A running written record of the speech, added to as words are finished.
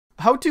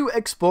How to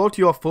export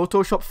your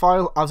Photoshop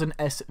file as an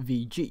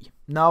SVG.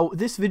 Now,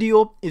 this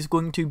video is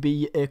going to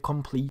be a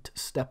complete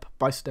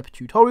step-by-step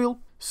tutorial.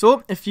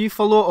 So, if you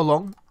follow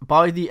along,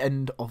 by the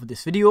end of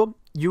this video,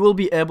 you will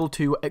be able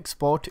to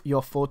export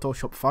your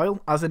Photoshop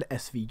file as an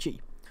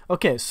SVG.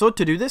 Okay, so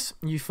to do this,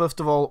 you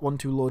first of all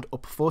want to load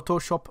up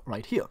Photoshop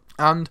right here.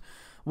 And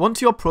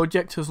once your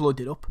project has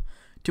loaded up,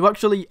 to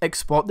actually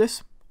export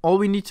this, all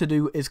we need to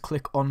do is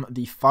click on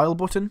the File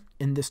button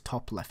in this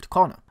top left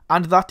corner.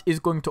 And that is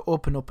going to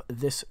open up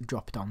this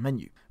drop-down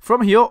menu.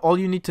 From here, all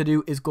you need to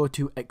do is go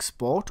to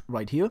Export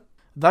right here.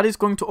 That is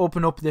going to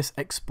open up this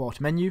Export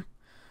menu.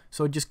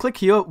 So just click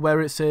here where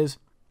it says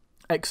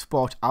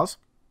Export As.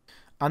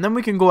 And then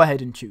we can go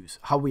ahead and choose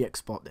how we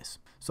export this.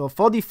 So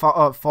for the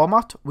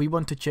format, we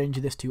want to change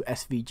this to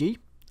SVG.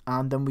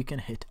 And then we can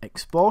hit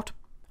Export.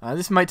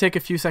 This might take a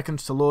few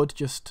seconds to load,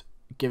 just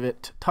give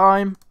it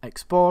time,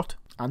 export.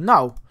 And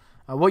now,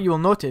 what you will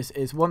notice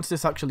is once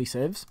this actually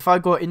saves, if I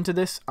go into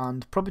this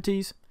and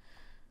properties,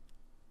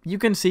 you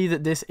can see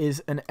that this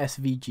is an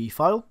SVG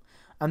file.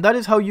 And that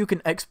is how you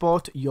can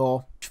export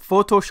your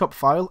Photoshop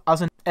file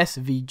as an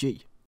SVG.